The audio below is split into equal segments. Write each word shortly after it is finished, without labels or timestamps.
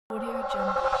Audio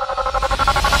Jungle.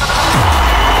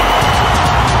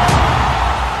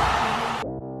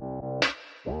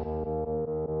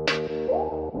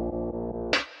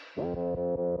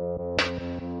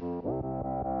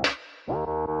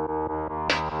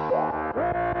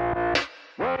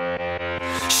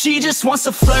 She just wants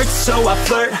to flirt, so I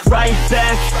flirt right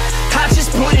back. I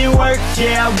just put in work,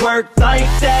 yeah, I work like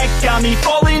that. Got me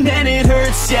falling and it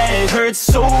hurts, yeah, it hurts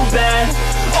so bad.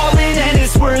 All in and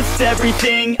it's worth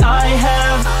everything I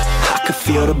have. I could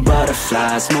feel the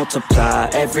butterflies multiply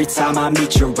every time I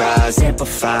meet your eyes.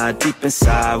 Amplify deep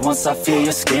inside once I feel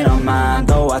your skin on mine.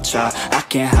 Though I try, I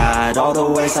can't hide all the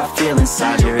ways I feel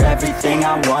inside. You're everything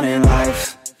I want in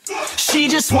life. She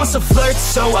just wants to flirt,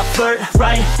 so I flirt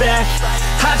right back.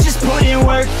 I just put in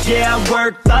work, yeah, I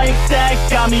work like that.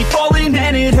 Got me falling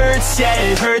and it hurts, yeah,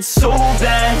 it hurts so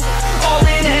bad. All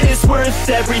in and it's worth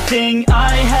everything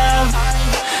I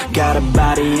have. Got a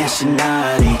body and she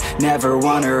naughty, never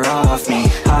want her off me.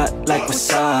 Hot like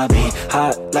wasabi,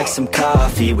 hot like some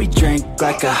coffee. We drink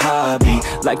like a hobby,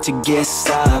 like to get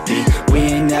sloppy. We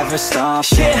ain't never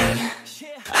stopping. Yeah.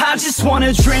 I just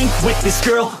wanna drink with this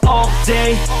girl all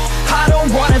day. I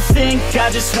don't wanna think, I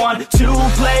just want to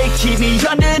play. Keep me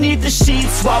underneath the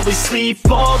sheets while we sleep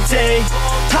all day.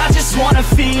 I just wanna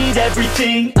feed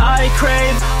everything I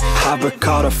crave. I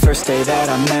recall the first day that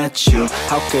I met you.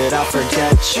 How could I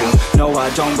forget you? No, I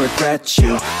don't regret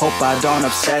you. Hope I don't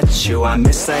upset you. I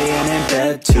miss laying in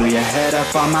bed too. Your head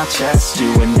up on my chest,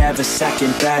 you were never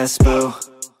second best, boo.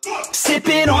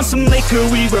 Sipping on some liquor,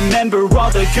 we remember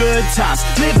all the good times.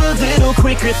 Live a little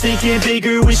quicker, thinking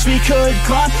bigger, wish we could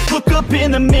climb. Look up in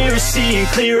the mirror, seeing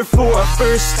clearer for our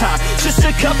first time. Just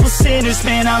a couple sinners,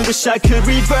 man, I wish I could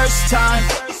reverse time.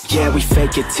 Yeah, we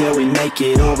fake it till we make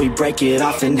it, or we break it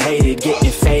off and hate it.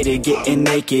 Getting faded, getting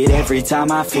naked, every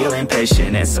time I feel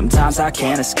impatient. And sometimes I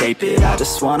can't escape it, I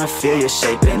just wanna feel you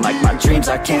shaping. Like my dreams,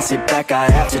 I can't sit back, I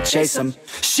have to chase them.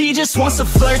 She just wants to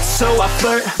flirt, so I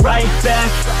flirt right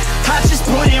back. I just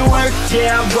put in work,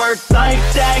 yeah, I work like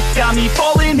that. Got me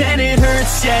falling and it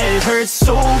hurts, yeah, it hurts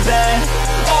so bad.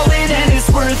 All in and it's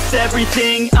worth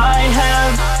everything I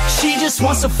have. She just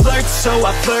wants to flirt, so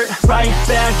I flirt right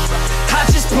back. I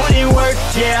just put in work,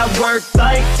 yeah, I work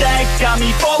like that. Got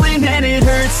me falling and it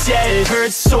hurts, yeah, it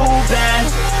hurts so bad.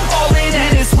 All in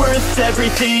and it's worth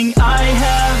everything I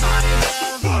have.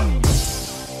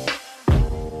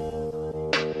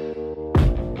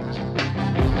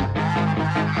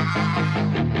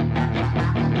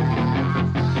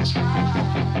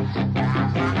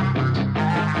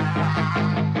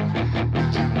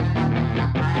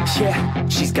 Yeah,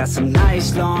 she's got some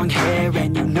nice long hair,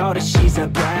 and you know that she's a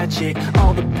bad chick.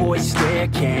 All the boys stare,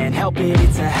 can't help it,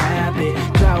 it's a habit.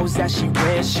 Clothes that she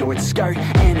wears, short skirt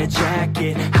and a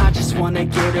jacket. I just wanna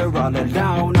get her all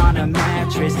alone on a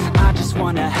mattress. I just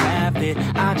wanna have it,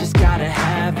 I just gotta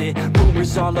have it.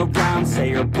 Rumors all around say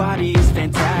her body is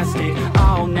fantastic.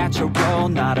 All natural,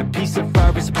 not a piece of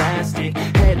fur is plastic.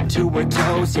 Head to her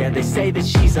toes, yeah, they say that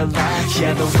she's a latch.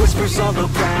 Yeah, the whispers all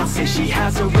around say she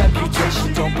has a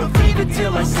reputation. Don't believe it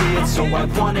till I see it, so I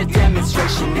want a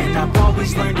demonstration. And I've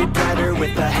always learned it better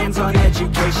with a hands-on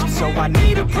education. So I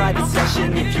need a private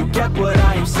session if you get what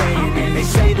I am saying. And they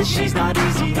say that she's not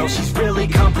easy, no, she's really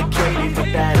complicated.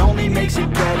 But that only makes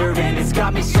it better, and it's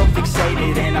got me so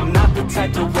fixated. And I'm not the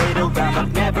type to wait around,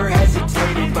 I've never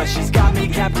hesitated. But she's got me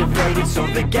captivated, so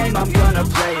the game, I'm gonna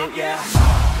play it, yeah.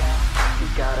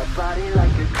 She's got a body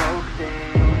like a coke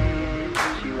thing.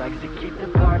 She likes to keep the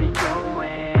party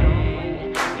going.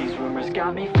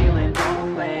 Got me feeling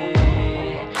lonely.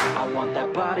 I want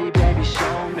that body, baby,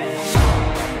 show me.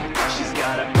 She's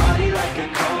got a body like a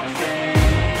coke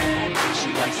thing.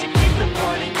 She likes to keep the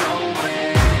party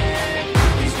going.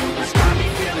 These rumors got me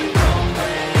feeling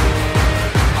lonely.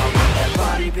 I want that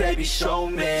body, baby, show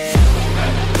me.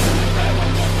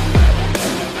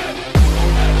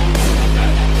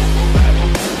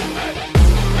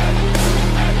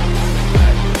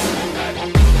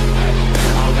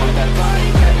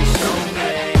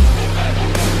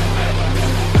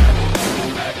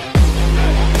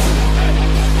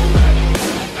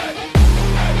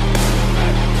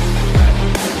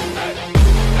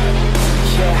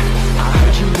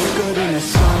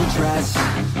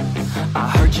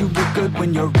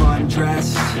 When you're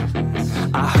undressed,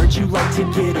 I heard you like to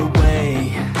get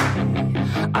away.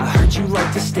 I heard you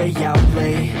like to stay out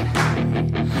late.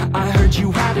 I heard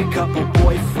you had a couple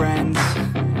boyfriends.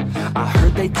 I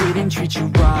heard they didn't treat you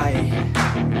right.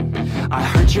 I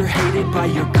heard you're hated by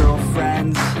your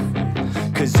girlfriends,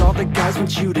 'cause all the guys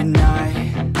want you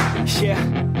tonight. Yeah,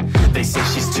 they say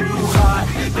she's too hot,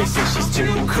 they say she's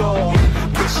too cold.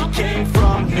 Where she came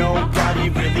from, nobody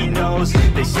really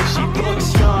photos. They say she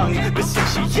looks young, but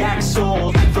since she acts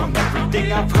old, from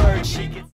everything I've heard, she gets